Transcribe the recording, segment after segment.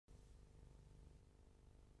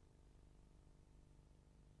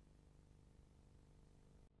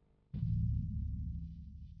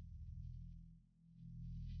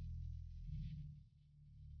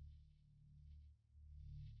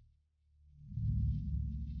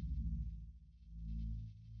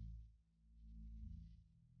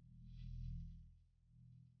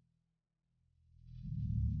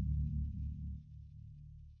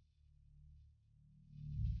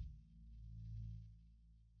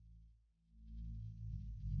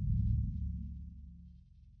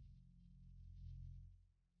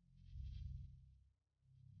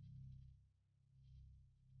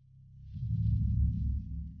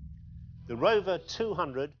The Rover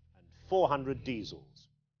 200 and 400 diesels.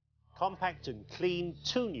 Compact and clean,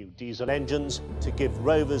 two new diesel engines to give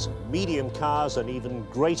Rover's medium cars an even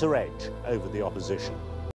greater edge over the opposition.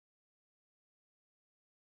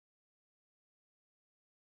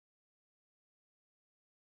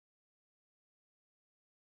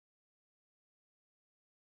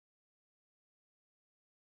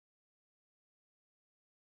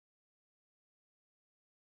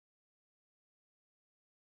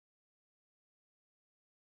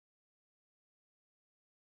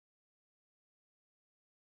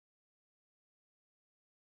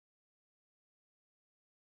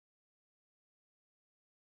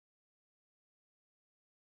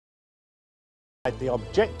 The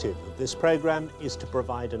objective of this programme is to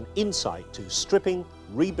provide an insight to stripping,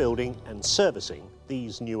 rebuilding and servicing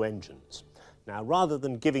these new engines. Now, rather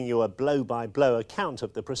than giving you a blow-by-blow account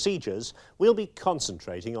of the procedures, we'll be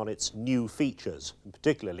concentrating on its new features, and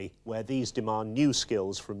particularly where these demand new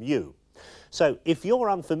skills from you. So, if you're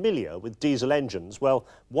unfamiliar with diesel engines, well,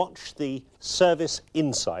 watch the Service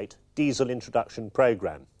Insight Diesel Introduction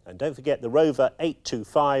programme. And don't forget the Rover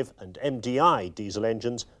 825 and MDI diesel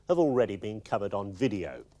engines have already been covered on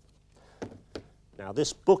video. Now,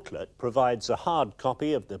 this booklet provides a hard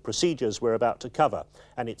copy of the procedures we're about to cover,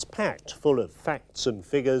 and it's packed full of facts and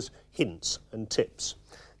figures, hints and tips.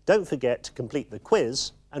 Don't forget to complete the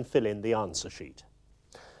quiz and fill in the answer sheet.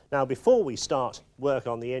 Now, before we start work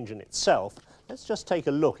on the engine itself, let's just take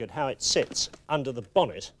a look at how it sits under the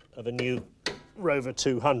bonnet of a new Rover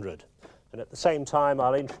 200. And at the same time,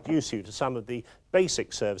 I'll introduce you to some of the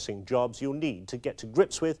basic servicing jobs you'll need to get to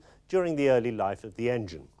grips with during the early life of the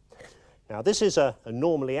engine. Now, this is a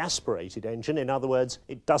normally aspirated engine. In other words,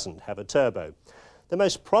 it doesn't have a turbo. The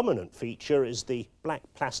most prominent feature is the black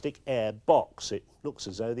plastic air box. It looks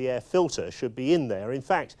as though the air filter should be in there. In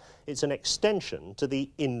fact, it's an extension to the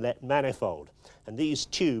inlet manifold. And these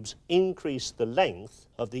tubes increase the length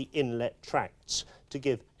of the inlet tracts to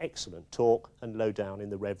give excellent torque and low down in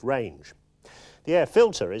the rev range. The air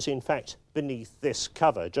filter is in fact beneath this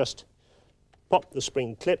cover. Just pop the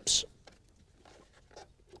spring clips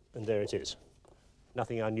and there it is.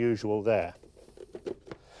 Nothing unusual there.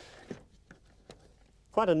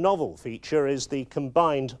 Quite a novel feature is the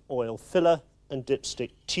combined oil filler and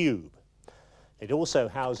dipstick tube. It also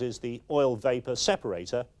houses the oil vapour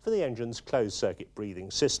separator for the engine's closed-circuit breathing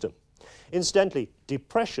system. Incidentally,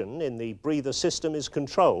 depression in the breather system is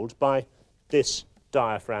controlled by this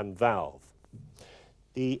diaphragm valve.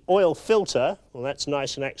 The oil filter, well, that's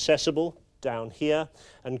nice and accessible down here,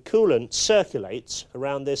 and coolant circulates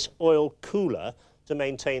around this oil cooler to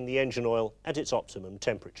maintain the engine oil at its optimum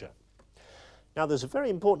temperature. Now, there's a very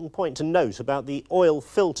important point to note about the oil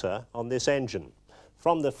filter on this engine.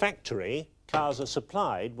 From the factory, cars are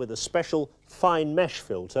supplied with a special fine mesh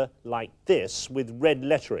filter like this with red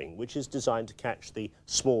lettering, which is designed to catch the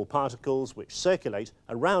small particles which circulate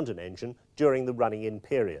around an engine during the running-in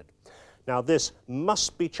period. Now, this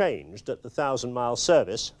must be changed at the 1,000-mile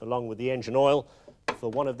service, along with the engine oil,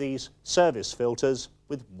 for one of these service filters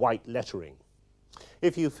with white lettering.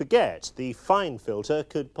 If you forget, the fine filter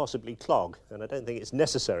could possibly clog, and I don't think it's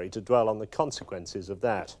necessary to dwell on the consequences of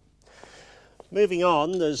that. Moving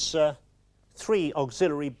on, there's 3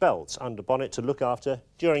 auxiliary belts under bonnet to look after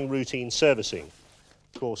during routine servicing.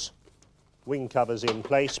 Of course, wing covers in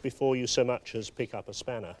place before you so much as pick up a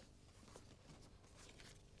spanner.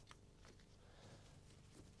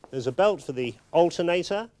 There's a belt for the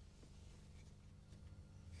alternator,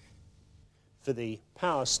 for the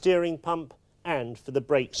power steering pump and for the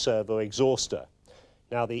brake servo exhauster.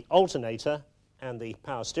 Now, the alternator and the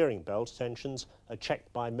power steering belt tensions are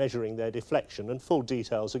checked by measuring their deflection, and full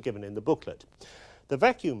details are given in the booklet. The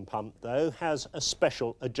vacuum pump, though, has a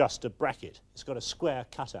special adjuster bracket. It's got a square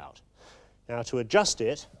cutout. Now, to adjust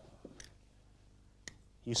it,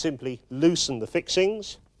 you simply loosen the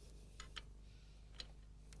fixings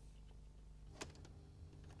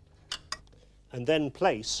and then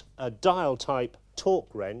place a dial-type torque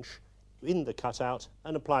wrench in the cutout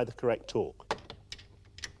and apply the correct torque.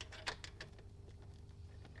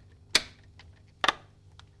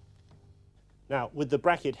 Now, with the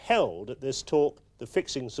bracket held at this torque, the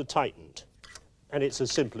fixings are tightened, and it's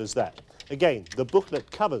as simple as that. Again, the booklet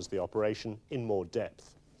covers the operation in more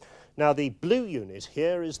depth. Now, the blue unit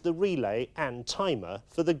here is the relay and timer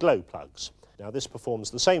for the glow plugs. Now, this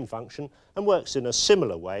performs the same function and works in a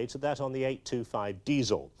similar way to that on the 825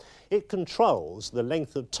 diesel. It controls the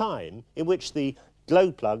length of time in which the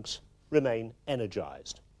glow plugs remain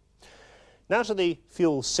energised. Now to the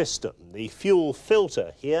fuel system. The fuel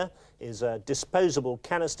filter here is a disposable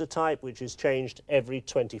canister type which is changed every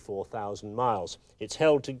 24,000 miles. It's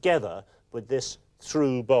held together with this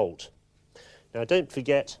through bolt. Now don't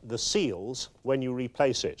forget the seals when you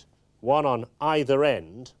replace it. One on either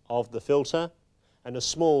end of the filter and a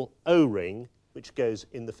small O-ring which goes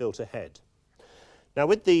in the filter head. Now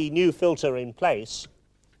with the new filter in place,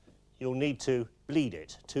 you'll need to bleed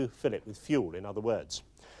it, to fill it with fuel, in other words.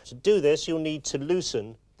 To do this, you'll need to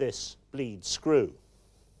loosen this bleed screw.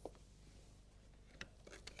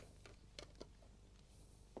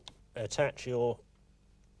 Attach your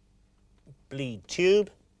bleed tube,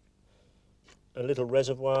 a little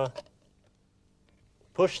reservoir,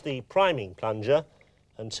 push the priming plunger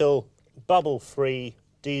until bubble-free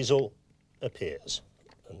diesel appears.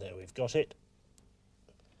 And there we've got it,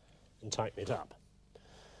 and tighten it up.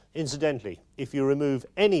 Incidentally, if you remove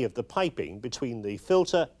any of the piping between the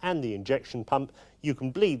filter and the injection pump, you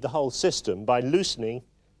can bleed the whole system by loosening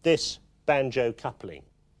this banjo coupling.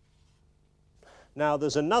 Now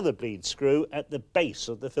there's another bleed screw at the base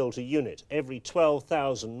of the filter unit. Every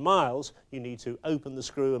 12,000 miles you need to open the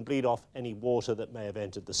screw and bleed off any water that may have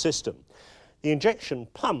entered the system. The injection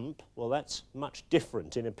pump, well, that's much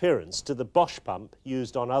different in appearance to the Bosch pump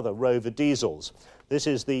used on other Rover diesels. This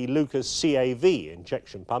is the Lucas CAV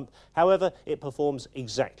injection pump. However, it performs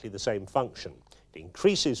exactly the same function. It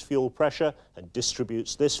increases fuel pressure and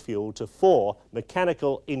distributes this fuel to 4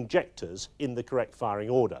 mechanical injectors in the correct firing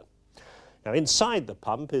order. Now, inside the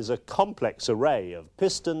pump is a complex array of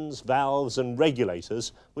pistons, valves and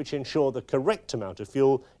regulators which ensure the correct amount of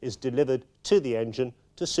fuel is delivered to the engine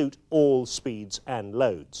to suit all speeds and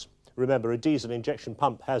loads. Remember, a diesel injection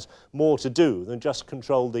pump has more to do than just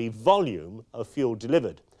control the volume of fuel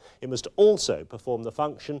delivered. It must also perform the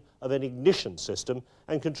function of an ignition system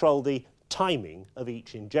and control the timing of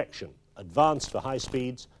each injection, advanced for high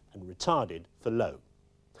speeds and retarded for low.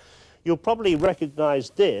 You'll probably recognise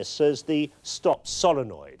this as the stop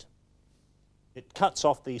solenoid. It cuts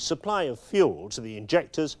off the supply of fuel to the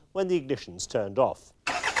injectors when the ignition's turned off.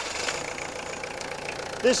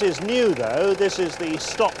 This is new though. This is the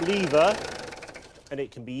stop lever, and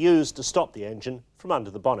it can be used to stop the engine from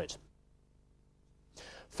under the bonnet.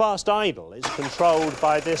 Fast idle is controlled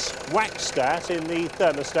by this whackstat in the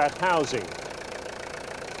thermostat housing.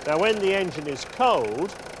 Now when the engine is cold,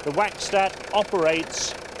 the whackstat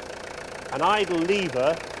operates an idle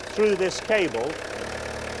lever through this cable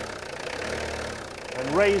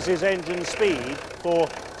and raises engine speed for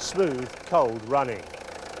smooth cold running.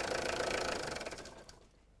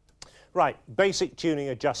 Right, basic tuning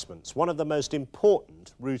adjustments, one of the most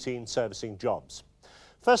important routine servicing jobs.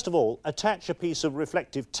 First of all, attach a piece of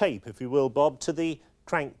reflective tape, if you will, Bob, to the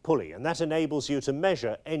crank pulley, and that enables you to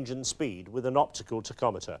measure engine speed with an optical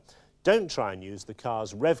tachometer. Don't try and use the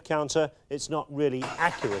car's rev counter, it's not really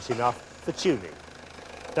accurate enough for tuning.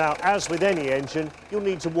 Now, as with any engine, you'll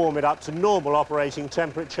need to warm it up to normal operating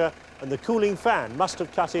temperature, and the cooling fan must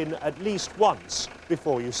have cut in at least once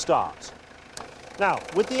before you start. Now,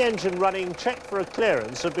 with the engine running, check for a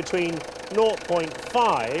clearance of between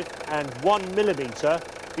 0.5 and 1 millimetre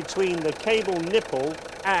between the cable nipple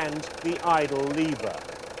and the idle lever.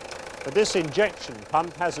 But this injection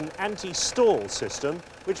pump has an anti-stall system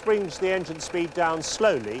which brings the engine speed down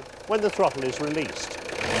slowly when the throttle is released.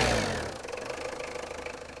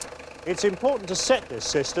 It's important to set this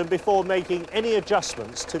system before making any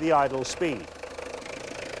adjustments to the idle speed.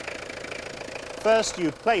 First,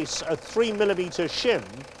 you place a 3 millimetre shim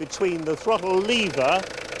between the throttle lever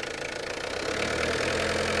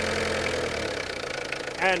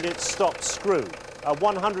and its stop screw. A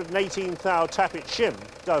 118 thou tappet shim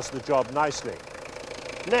does the job nicely.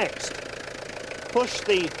 Next, push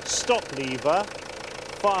the stop lever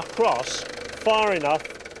far enough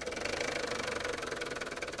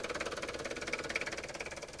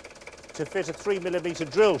to fit a 3 millimetre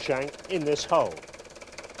drill shank in this hole.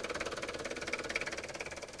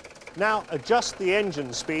 Now adjust the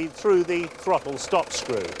engine speed through the throttle stop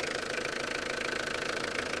screw.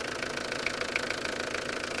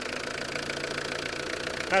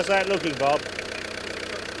 How's that looking, Bob?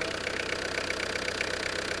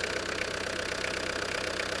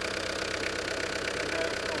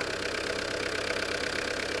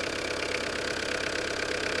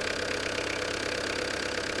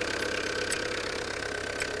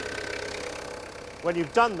 When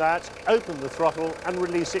you've done that, open the throttle and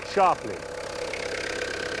release it sharply.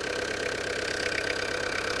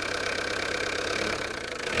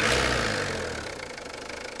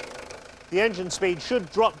 The engine speed should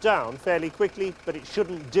drop down fairly quickly, but it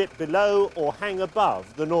shouldn't dip below or hang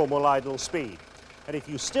above the normal idle speed. And if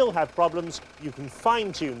you still have problems, you can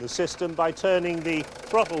fine-tune the system by turning the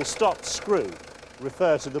throttle stop screw.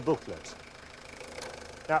 Refer to the booklet.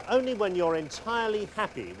 Now, only when you're entirely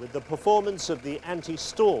happy with the performance of the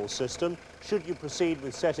anti-stall system should you proceed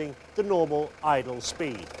with setting the normal idle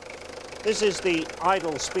speed. This is the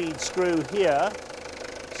idle speed screw here,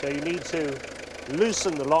 so you need to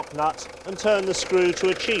loosen the lock nut and turn the screw to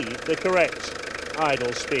achieve the correct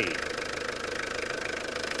idle speed.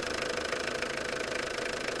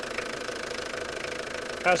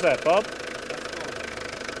 How's that, Bob?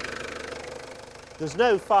 There's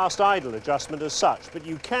no fast idle adjustment as such, but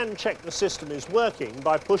you can check the system is working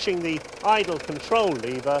by pushing the idle control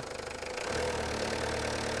lever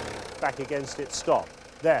back against its stop.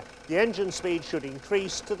 There, the engine speed should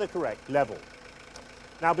increase to the correct level.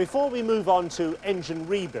 Now, before we move on to engine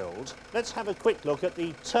rebuild, let's have a quick look at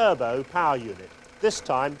the turbo power unit, this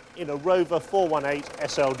time in a Rover 418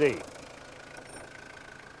 SLD.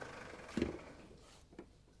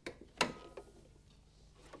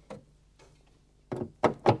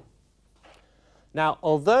 Now,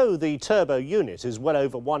 although the turbo unit is well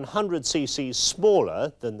over 100 cc's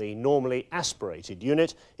smaller than the normally aspirated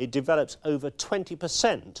unit, it develops over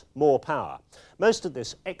 20% more power. Most of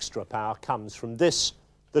this extra power comes from the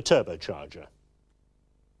turbocharger.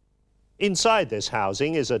 Inside this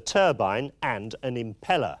housing is a turbine and an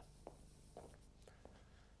impeller.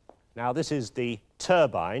 Now, this is the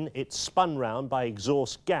turbine. It's spun round by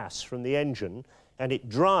exhaust gas from the engine, and it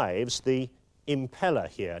drives the impeller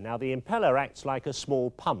here. Now, the impeller acts like a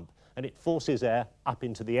small pump, and it forces air up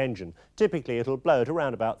into the engine. Typically, it'll blow at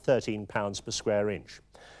around about 13 pounds per square inch.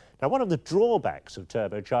 Now, one of the drawbacks of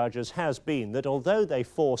turbochargers has been that although they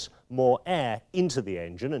force more air into the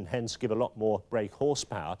engine and hence give a lot more brake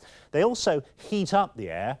horsepower, they also heat up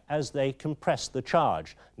the air as they compress the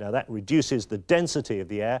charge. Now, that reduces the density of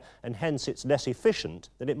the air, and hence it's less efficient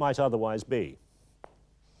than it might otherwise be.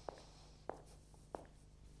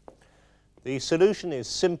 The solution is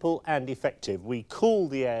simple and effective. We cool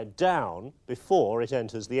the air down before it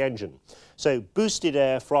enters the engine. So boosted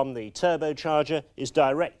air from the turbocharger is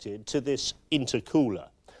directed to this intercooler.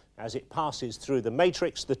 As it passes through the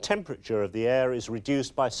matrix, the temperature of the air is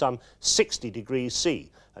reduced by some 60 degrees C,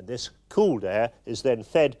 and this cooled air is then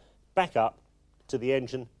fed back up to the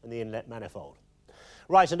engine and the inlet manifold.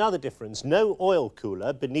 Right, another difference, no oil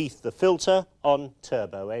cooler beneath the filter on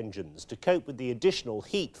turbo engines. To cope with the additional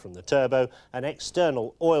heat from the turbo, an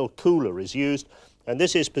external oil cooler is used, and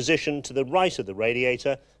this is positioned to the right of the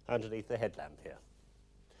radiator underneath the headlamp here.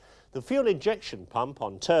 The fuel injection pump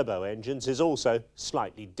on turbo engines is also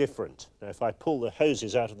slightly different. Now, if I pull the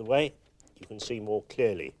hoses out of the way, you can see more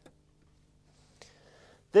clearly.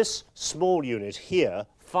 This small unit here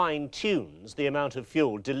fine-tunes the amount of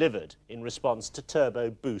fuel delivered in response to turbo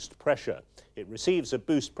boost pressure. It receives a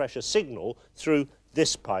boost pressure signal through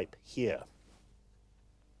this pipe here.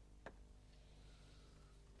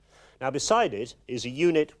 Now, beside it is a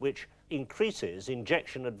unit which increases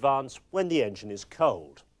injection advance when the engine is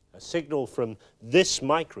cold. A signal from this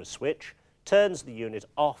micro switch turns the unit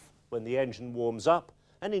off when the engine warms up,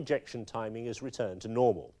 and injection timing is returned to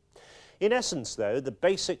normal. In essence, though, the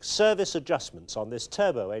basic service adjustments on this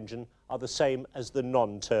turbo engine are the same as the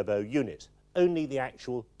non-turbo unit. Only the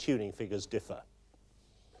actual tuning figures differ.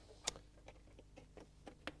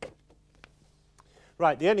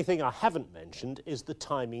 Right, the only thing I haven't mentioned is the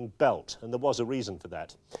timing belt, and there was a reason for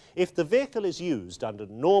that. If the vehicle is used under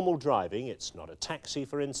normal driving, it's not a taxi,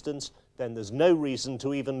 for instance, then there's no reason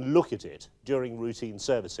to even look at it during routine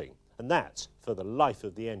servicing, and that's for the life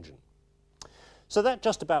of the engine. So that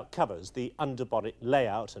just about covers the underbonnet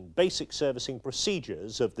layout and basic servicing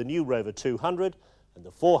procedures of the new Rover 200 and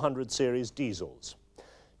the 400 series diesels.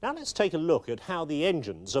 Now let's take a look at how the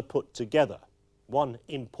engines are put together. One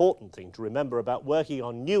important thing to remember about working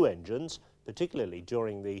on new engines, particularly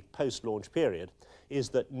during the post-launch period, is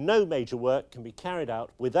that no major work can be carried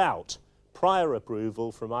out without prior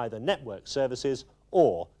approval from either Network Services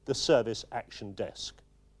or the Service Action Desk.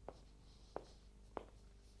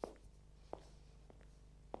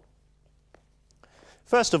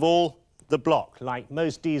 First of all, the block. Like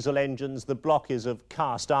most diesel engines, the block is of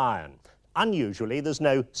cast iron. Unusually, there's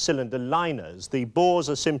no cylinder liners. The bores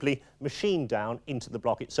are simply machined down into the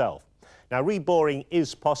block itself. Now, reboring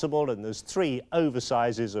is possible, and there's 3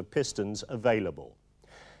 oversizes of pistons available.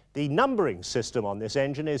 The numbering system on this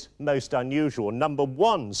engine is most unusual. Number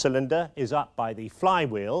 1 cylinder is up by the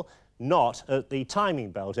flywheel, not at the timing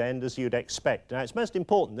belt end as you'd expect. Now, it's most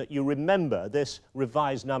important that you remember this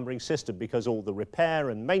revised numbering system because all the repair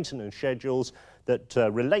and maintenance schedules that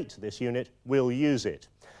relate to this unit will use it.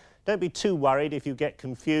 Don't be too worried if you get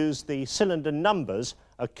confused. The cylinder numbers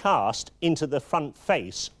are cast into the front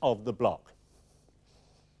face of the block.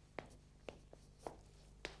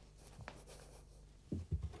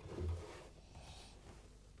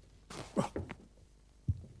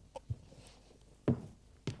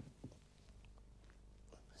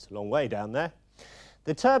 long way down there.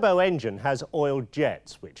 The turbo engine has oil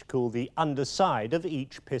jets which cool the underside of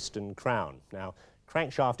each piston crown. Now,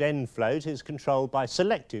 crankshaft end float is controlled by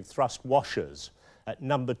selective thrust washers at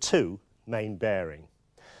number 2 main bearing.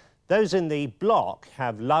 Those in the block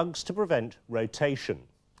have lugs to prevent rotation.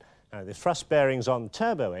 Now, the thrust bearings on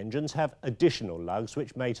turbo engines have additional lugs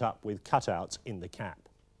which mate up with cutouts in the cap.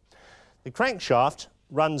 The crankshaft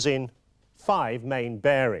runs in 5 main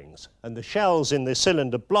bearings, and the shells in the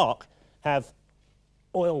cylinder block have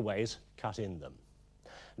oilways cut in them.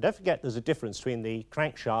 And don't forget there's a difference between the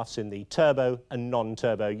crankshafts in the turbo and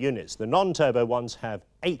non-turbo units. The non-turbo ones have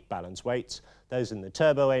 8 balance weights, those in the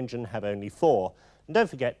turbo engine have only 4. And don't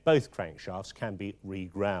forget both crankshafts can be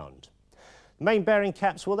reground. The main bearing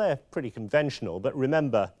caps, well, they're pretty conventional, but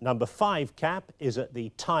remember, number 5 cap is at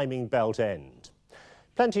the timing belt end.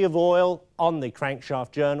 Plenty of oil on the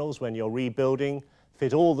crankshaft journals when you're rebuilding.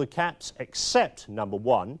 Fit all the caps except number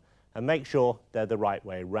 1 and make sure they're the right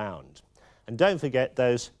way round. And don't forget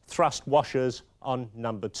those thrust washers on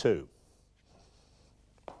number 2.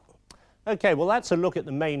 OK, well, that's a look at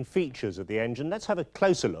the main features of the engine. Let's have a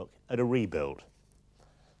closer look at a rebuild.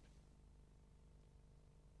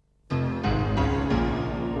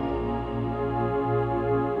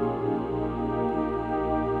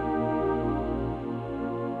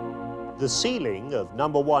 The sealing of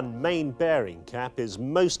number 1 main bearing cap is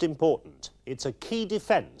most important. It's a key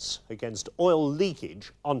defence against oil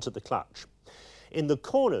leakage onto the clutch. In the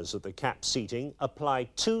corners of the cap seating, apply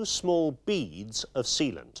 2 small beads of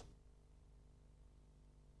sealant.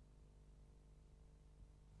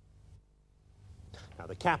 Now,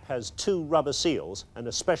 the cap has 2 rubber seals and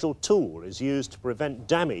a special tool is used to prevent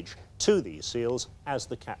damage to these seals as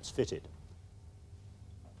the cap's fitted.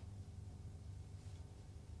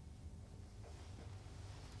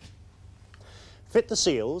 Fit the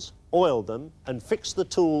seals, oil them and fix the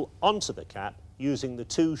tool onto the cap using the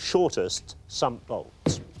 2 shortest sump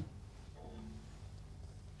bolts.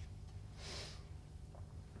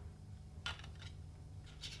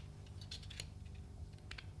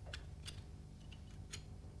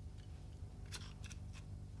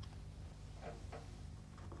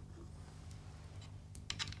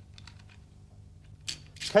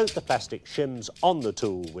 Coat the plastic shims on the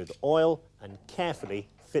tool with oil and carefully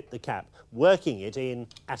fit the cap, working it in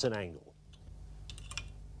at an angle.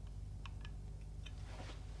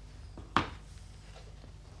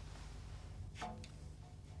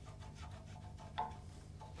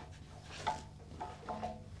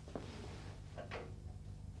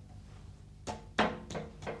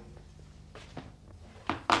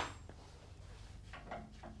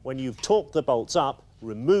 When you've torqued the bolts up,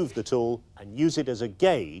 remove the tool and use it as a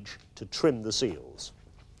gauge to trim the seals.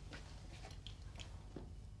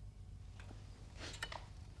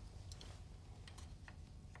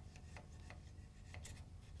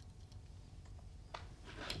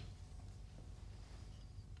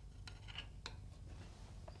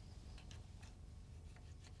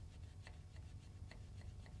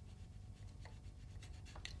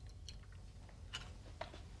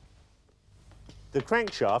 The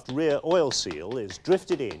crankshaft rear oil seal is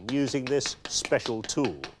drifted in using this special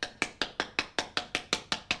tool.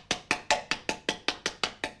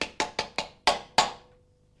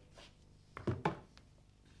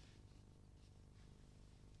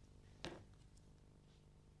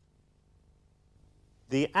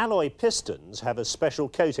 The alloy pistons have a special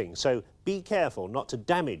coating, so be careful not to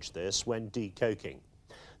damage this when decoking.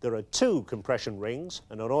 There are 2 compression rings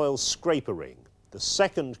and an oil scraper ring. The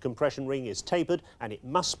second compression ring is tapered and it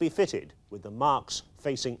must be fitted with the marks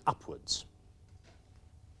facing upwards.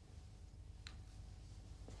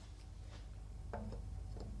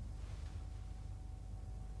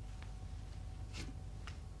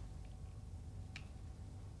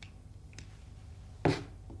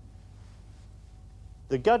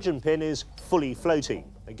 The gudgeon pin is fully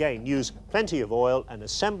floating. Again, use plenty of oil and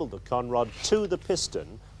assemble the conrod to the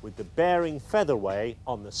piston with the bearing featherway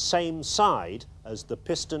on the same side as the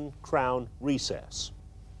piston crown recess.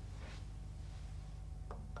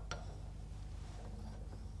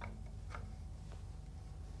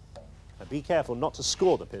 Now be careful not to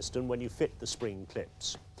score the piston when you fit the spring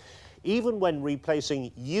clips. Even when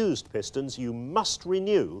replacing used pistons, you must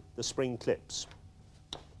renew the spring clips.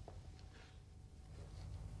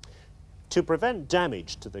 To prevent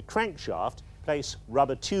damage to the crankshaft, place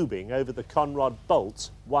rubber tubing over the conrod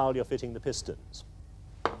bolts while you're fitting the pistons.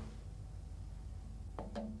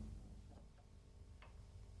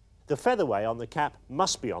 The featherway on the cap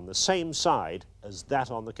must be on the same side as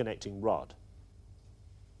that on the connecting rod.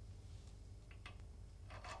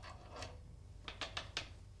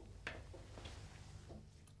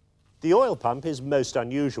 The oil pump is most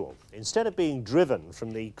unusual. Instead of being driven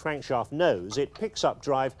from the crankshaft nose, it picks up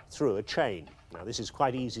drive through a chain. Now this is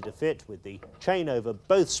quite easy to fit with the chain over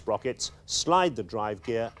both sprockets. Slide the drive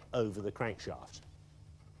gear over the crankshaft.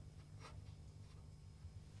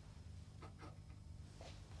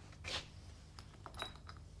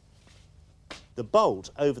 The bolt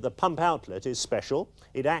over the pump outlet is special.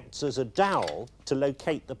 It acts as a dowel to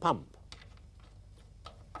locate the pump.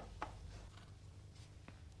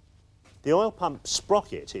 The oil pump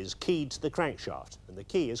sprocket is keyed to the crankshaft, and the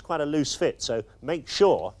key is quite a loose fit, so make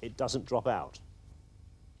sure it doesn't drop out.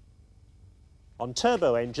 On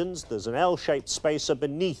turbo engines, there's an L-shaped spacer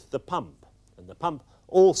beneath the pump, and the pump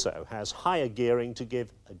also has higher gearing to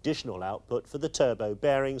give additional output for the turbo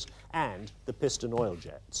bearings and the piston oil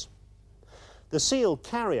jets. The seal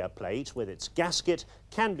carrier plate with its gasket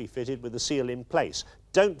can be fitted with the seal in place.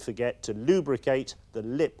 Don't forget to lubricate the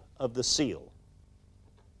lip of the seal.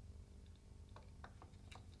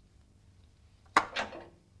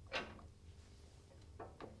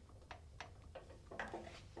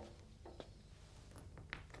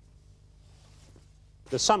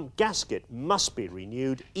 The sump gasket must be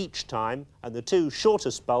renewed each time, and the two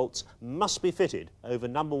shortest bolts must be fitted over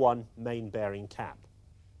number 1 main bearing cap.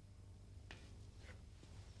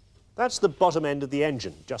 That's the bottom end of the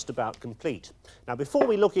engine, just about complete. Now before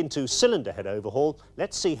we look into cylinder head overhaul,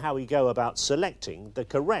 let's see how we go about selecting the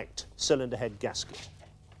correct cylinder head gasket.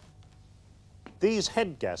 These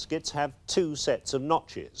head gaskets have 2 sets of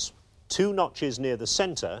notches. 2 notches near the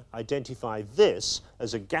centre identify this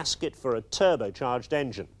as a gasket for a turbocharged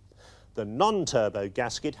engine. The non-turbo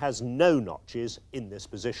gasket has no notches in this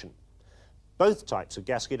position. Both types of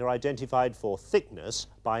gasket are identified for thickness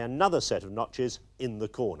by another set of notches in the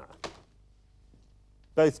corner.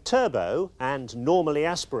 Both turbo and normally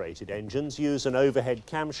aspirated engines use an overhead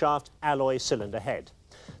camshaft alloy cylinder head.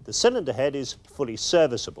 The cylinder head is fully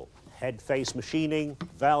serviceable. Head face machining,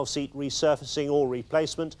 valve seat resurfacing or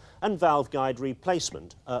replacement, and valve guide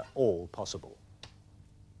replacement are all possible.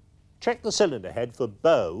 Check the cylinder head for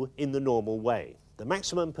bow in the normal way. The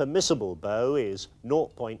maximum permissible bow is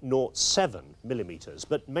 0.07 millimeters,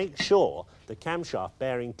 but make sure the camshaft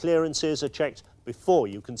bearing clearances are checked before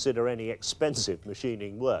you consider any expensive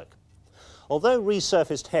machining work. Although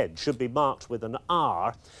resurfaced head should be marked with an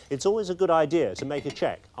R, it's always a good idea to make a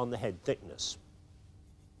check on the head thickness.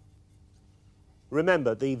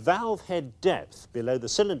 Remember, the valve head depth below the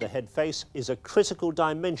cylinder head face is a critical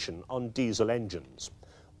dimension on diesel engines.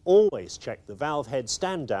 Always check the valve head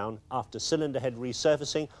stand down after cylinder head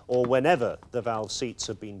resurfacing or whenever the valve seats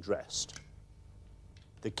have been dressed.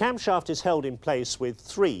 The camshaft is held in place with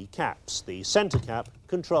 3 caps. The centre cap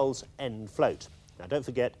controls end float. Now don't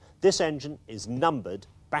forget, this engine is numbered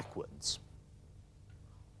backwards.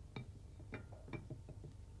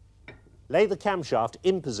 Lay the camshaft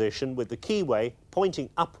in position with the keyway pointing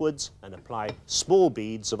upwards and apply small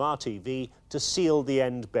beads of RTV to seal the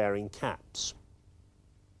end bearing caps.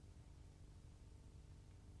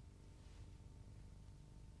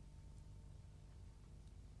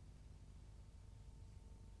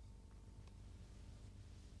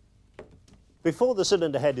 Before the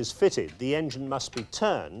cylinder head is fitted, the engine must be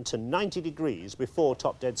turned to 90 degrees before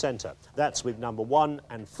top dead centre. That's with number 1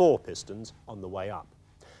 and 4 pistons on the way up.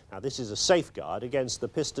 Now this is a safeguard against the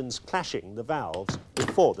pistons clashing the valves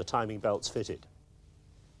before the timing belt's fitted.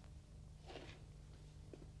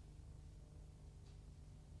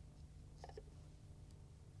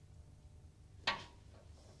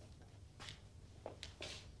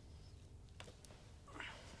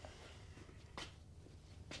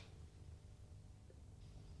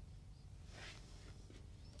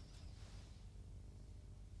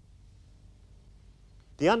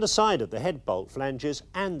 The underside of the head bolt flanges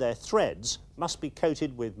and their threads must be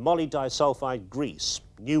coated with moly disulfide grease.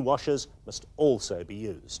 New washers must also be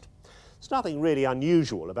used. There's nothing really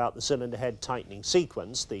unusual about the cylinder head tightening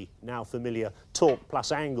sequence. The now familiar torque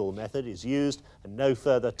plus angle method is used and no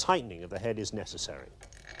further tightening of the head is necessary.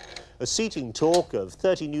 A seating torque of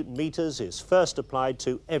 30 Newton meters is first applied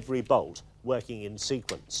to every bolt working in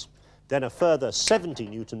sequence. Then a further 70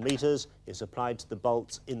 Newton meters is applied to the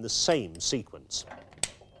bolts in the same sequence.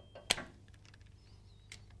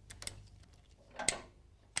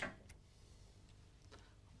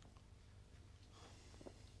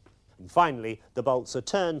 And finally, the bolts are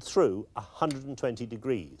turned through 120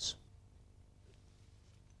 degrees.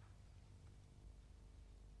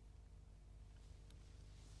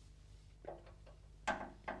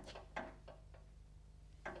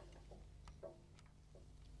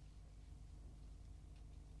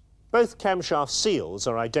 Both camshaft seals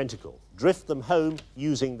are identical. Drift them home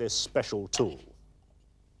using this special tool.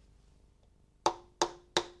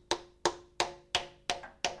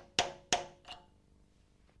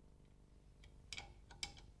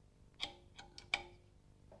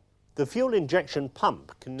 The fuel injection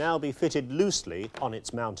pump can now be fitted loosely on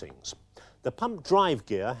its mountings. The pump drive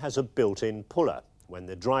gear has a built-in puller. When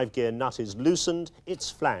the drive gear nut is loosened, its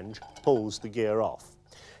flange pulls the gear off.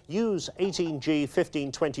 Use 18G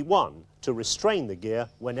 1521 to restrain the gear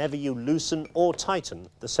whenever you loosen or tighten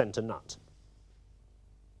the centre nut.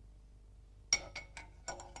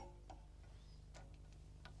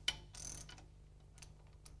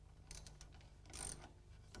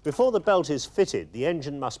 Before the belt is fitted, the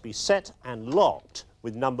engine must be set and locked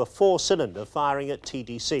with number 4 cylinder firing at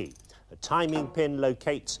TDC. A timing pin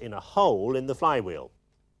locates in a hole in the flywheel.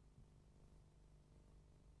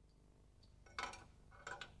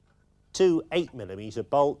 Two 8mm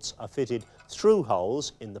bolts are fitted through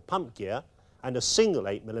holes in the pump gear, and a single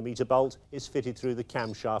 8mm bolt is fitted through the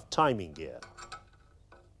camshaft timing gear.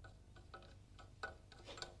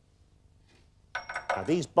 Now,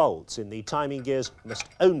 these bolts in the timing gears must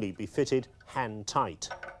only be fitted hand tight.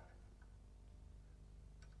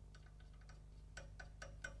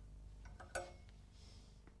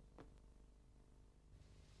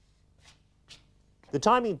 The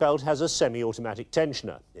timing belt has a semi-automatic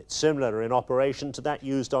tensioner. It's similar in operation to that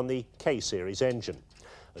used on the K-series engine.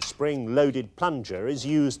 A spring-loaded plunger is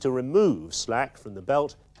used to remove slack from the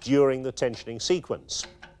belt during the tensioning sequence.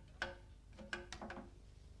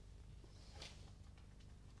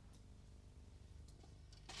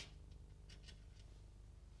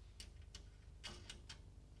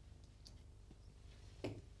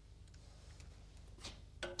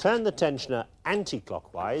 Turn the tensioner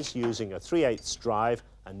anti-clockwise using a 3/8 drive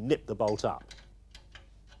and nip the bolt up.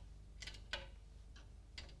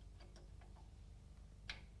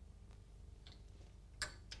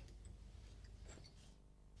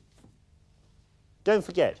 Don't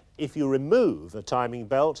forget, if you remove a timing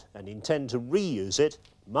belt and intend to reuse it,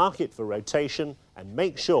 mark it for rotation and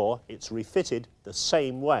make sure it's refitted the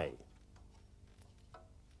same way.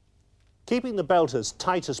 Keeping the belt as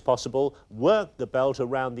tight as possible, work the belt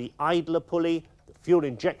around the idler pulley, the fuel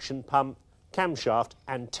injection pump, camshaft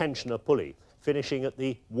and tensioner pulley, finishing at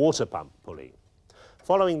the water pump pulley.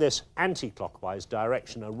 Following this anti-clockwise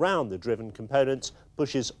direction around the driven components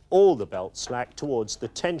pushes all the belt slack towards the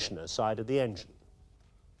tensioner side of the engine.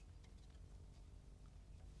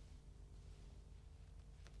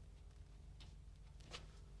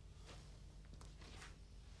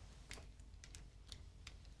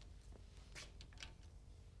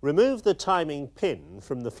 Remove the timing pin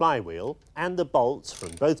from the flywheel and the bolts from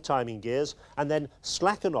both timing gears and then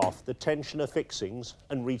slacken off the tensioner fixings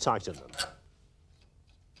and retighten them.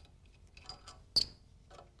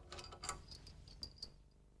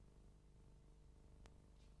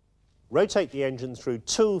 Rotate the engine through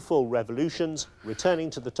 2 full revolutions, returning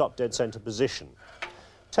to the top dead centre position.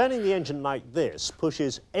 Turning the engine like this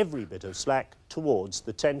pushes every bit of slack towards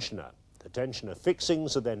the tensioner. The tensioner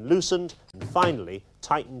fixings are then loosened and finally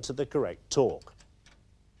tightened to the correct torque.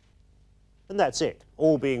 And that's it.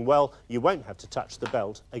 All being well, you won't have to touch the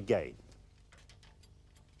belt again.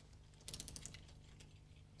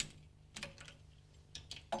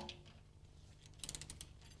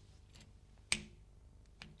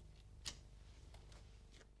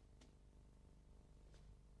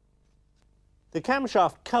 The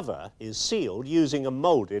camshaft cover is sealed using a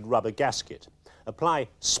moulded rubber gasket. Apply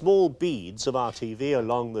small beads of RTV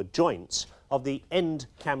along the joints of the end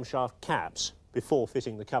camshaft caps before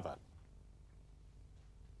fitting the cover.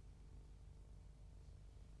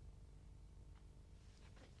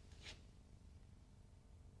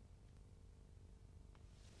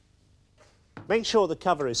 Make sure the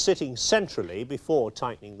cover is sitting centrally before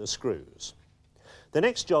tightening the screws. The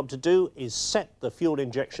next job to do is set the fuel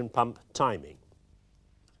injection pump timing.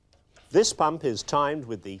 This pump is timed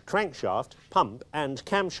with the crankshaft, pump and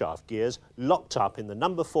camshaft gears locked up in the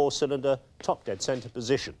number 4 cylinder top dead centre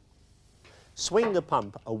position. Swing the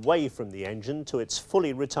pump away from the engine to its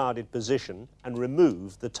fully retarded position and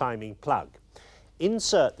remove the timing plug.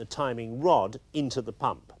 Insert the timing rod into the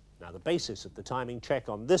pump. Now, the basis of the timing check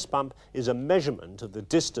on this pump is a measurement of the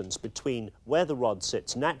distance between where the rod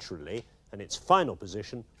sits naturally and its final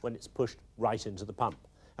position when it's pushed right into the pump.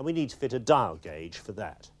 And we need to fit a dial gauge for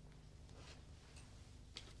that.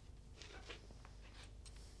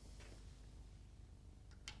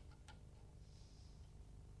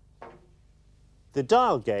 The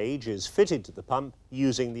dial gauge is fitted to the pump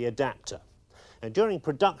using the adapter. And during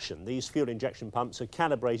production, these fuel injection pumps are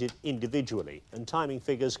calibrated individually, and timing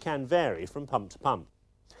figures can vary from pump to pump.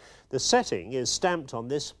 The setting is stamped on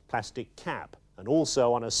this plastic cap and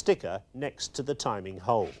also on a sticker next to the timing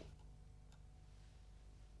hole.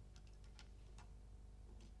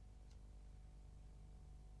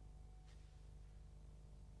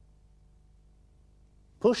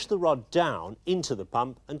 push the rod down into the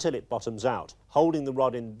pump until it bottoms out. Holding the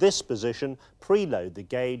rod in this position, preload the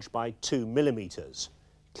gauge by 2 mm.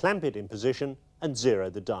 Clamp it in position and zero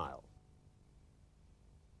the dial.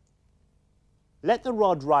 Let the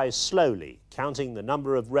rod rise slowly, counting the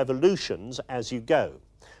number of revolutions as you go.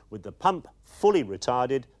 With the pump fully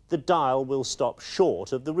retarded, the dial will stop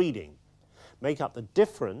short of the reading. Make up the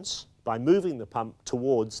difference by moving the pump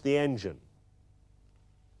towards the engine.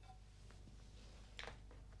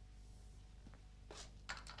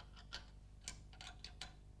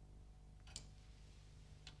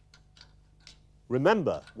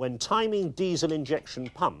 Remember, when timing diesel injection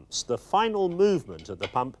pumps, the final movement of the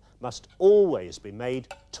pump must always be made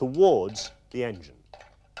towards the engine.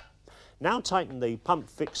 Now tighten the pump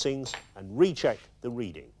fixings and recheck the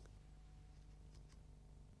reading.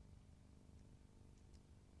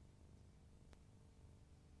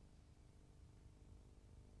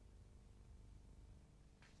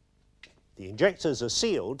 The injectors are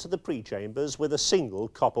sealed to the pre-chambers with a single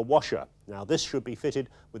copper washer. Now this should be fitted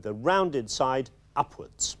with the rounded side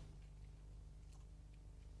upwards.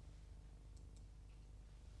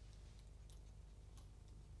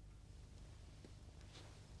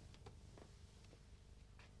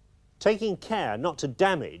 Taking care not to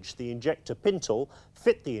damage the injector pintle,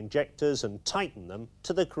 fit the injectors and tighten them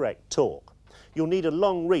to the correct torque. You'll need a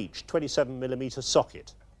long reach 27mm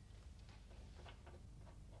socket.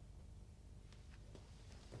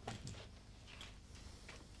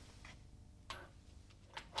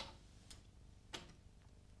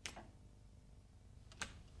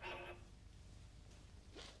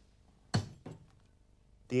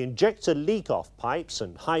 The injector leak-off pipes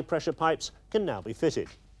and high-pressure pipes can now be fitted.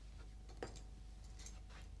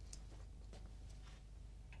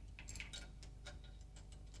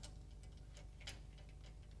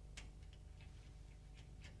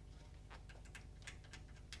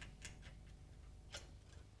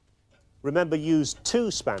 Remember, use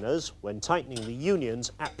 2 spanners when tightening the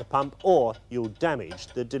unions at the pump, or you'll damage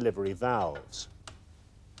the delivery valves.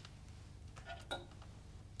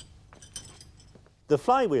 The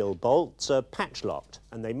flywheel bolts are patch-locked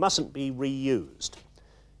and they mustn't be reused.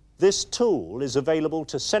 This tool is available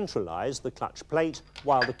to centralise the clutch plate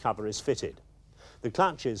while the cover is fitted. The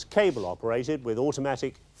clutch is cable-operated with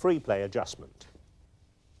automatic free-play adjustment.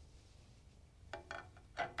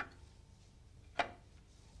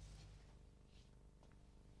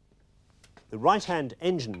 The right-hand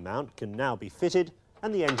engine mount can now be fitted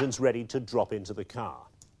and the engine's ready to drop into the car.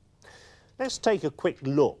 Let's take a quick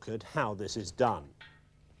look at how this is done.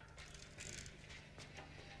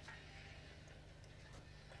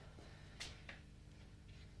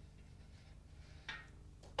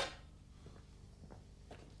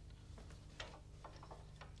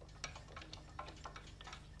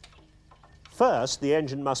 First, the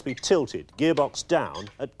engine must be tilted, gearbox down,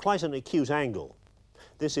 at quite an acute angle.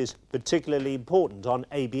 This is particularly important on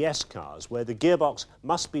ABS cars, where the gearbox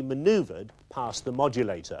must be manoeuvred past the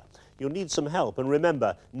modulator. You'll need some help, and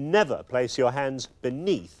remember, never place your hands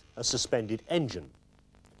beneath a suspended engine.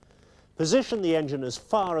 Position the engine as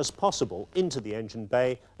far as possible into the engine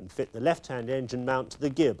bay and fit the left-hand engine mount to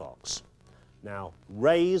the gearbox. Now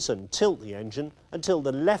raise and tilt the engine until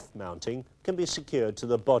the left mounting can be secured to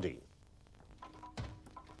the body.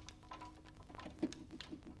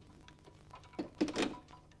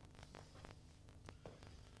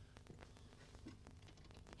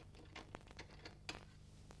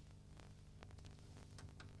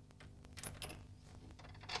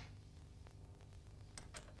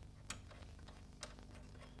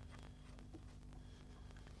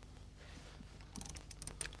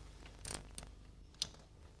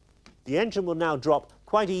 The engine will now drop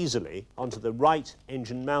quite easily onto the right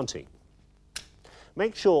engine mounting.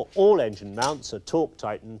 Make sure all engine mounts are torque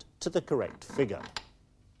tightened to the correct figure.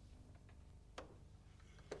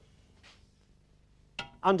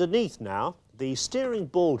 Underneath now, the steering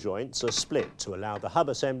ball joints are split to allow the hub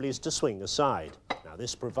assemblies to swing aside. Now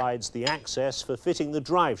this provides the access for fitting the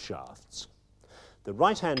drive shafts. The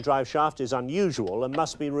right-hand drive shaft is unusual and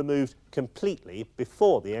must be removed completely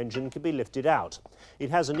before the engine can be lifted out.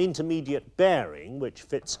 It has an intermediate bearing which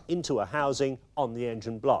fits into a housing on the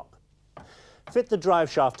engine block. Fit the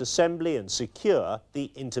drive shaft assembly and secure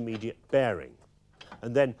the intermediate bearing.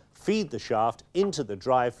 And then feed the shaft into the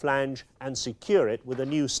drive flange and secure it with a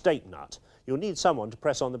new stake nut. You'll need someone to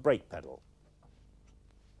press on the brake pedal.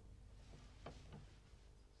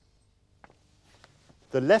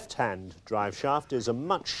 The left-hand drive shaft is a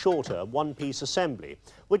much shorter one-piece assembly,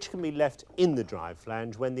 which can be left in the drive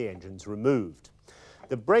flange when the engine's removed.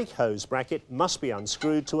 The brake hose bracket must be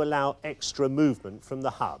unscrewed to allow extra movement from the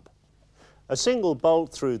hub. A single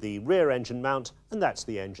bolt through the rear engine mount and that's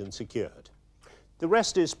the engine secured. The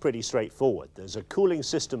rest is pretty straightforward. There's a cooling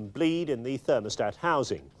system bleed in the thermostat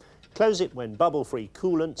housing. Close it when bubble-free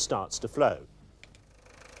coolant starts to flow.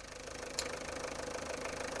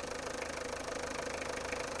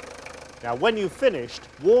 Now when you've finished,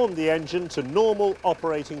 warm the engine to normal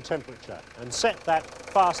operating temperature and set that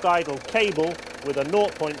fast idle cable with a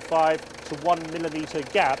 0.5 to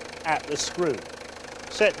 1mm gap at the screw.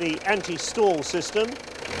 Set the anti-stall system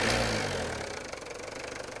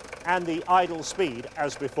and the idle speed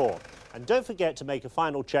as before. And don't forget to make a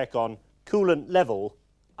final check on coolant level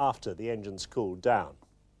after the engine's cooled down.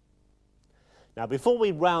 Now before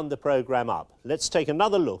we round the program up, let's take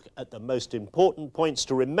another look at the most important points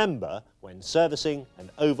to remember when servicing and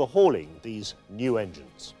overhauling these new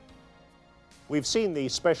engines. We've seen the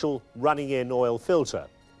special running-in oil filter.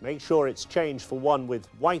 Make sure it's changed for one with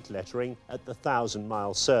white lettering at the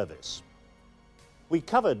 1,000-mile service. We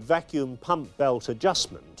covered vacuum pump belt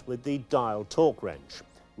adjustment with the dial torque wrench.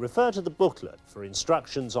 Refer to the booklet for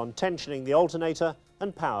instructions on tensioning the alternator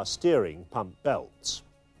and power steering pump belts.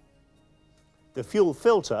 The fuel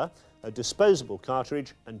filter, a disposable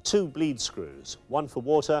cartridge and 2 bleed screws, one for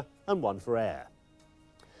water and one for air.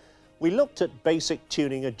 We looked at basic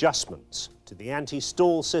tuning adjustments to the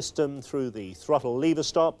anti-stall system through the throttle lever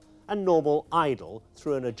stop and normal idle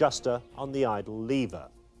through an adjuster on the idle lever.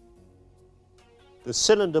 The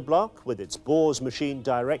cylinder block with its bores machined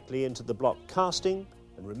directly into the block casting,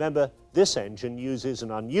 and remember this engine uses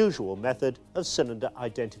an unusual method of cylinder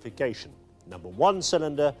identification. Number 1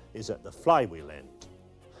 cylinder is at the flywheel end,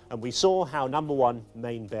 and we saw how number 1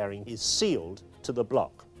 main bearing is sealed to the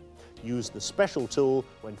block. Use the special tool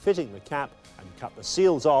when fitting the cap and cut the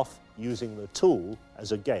seals off using the tool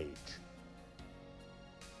as a gauge.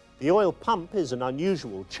 The oil pump is an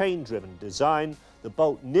unusual chain-driven design. The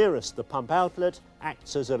bolt nearest the pump outlet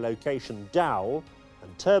acts as a location dowel,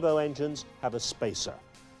 and turbo engines have a spacer.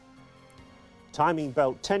 Timing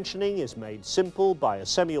belt tensioning is made simple by a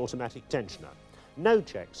semi-automatic tensioner. No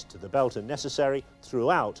checks to the belt are necessary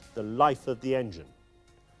throughout the life of the engine.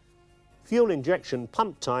 Fuel injection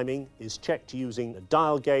pump timing is checked using a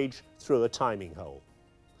dial gauge through a timing hole.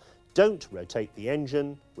 Don't rotate the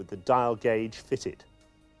engine with the dial gauge fitted.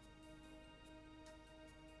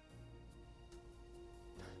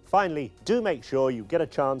 Finally, do make sure you get a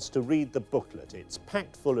chance to read the booklet. It's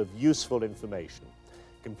packed full of useful information.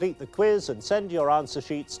 Complete the quiz and send your answer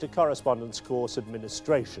sheets to Correspondence Course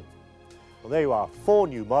Administration. Well, there you are, 4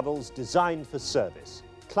 new models designed for service,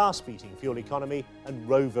 class-beating fuel economy and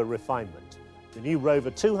Rover refinement. The new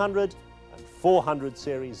Rover 200 and 400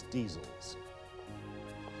 series diesels.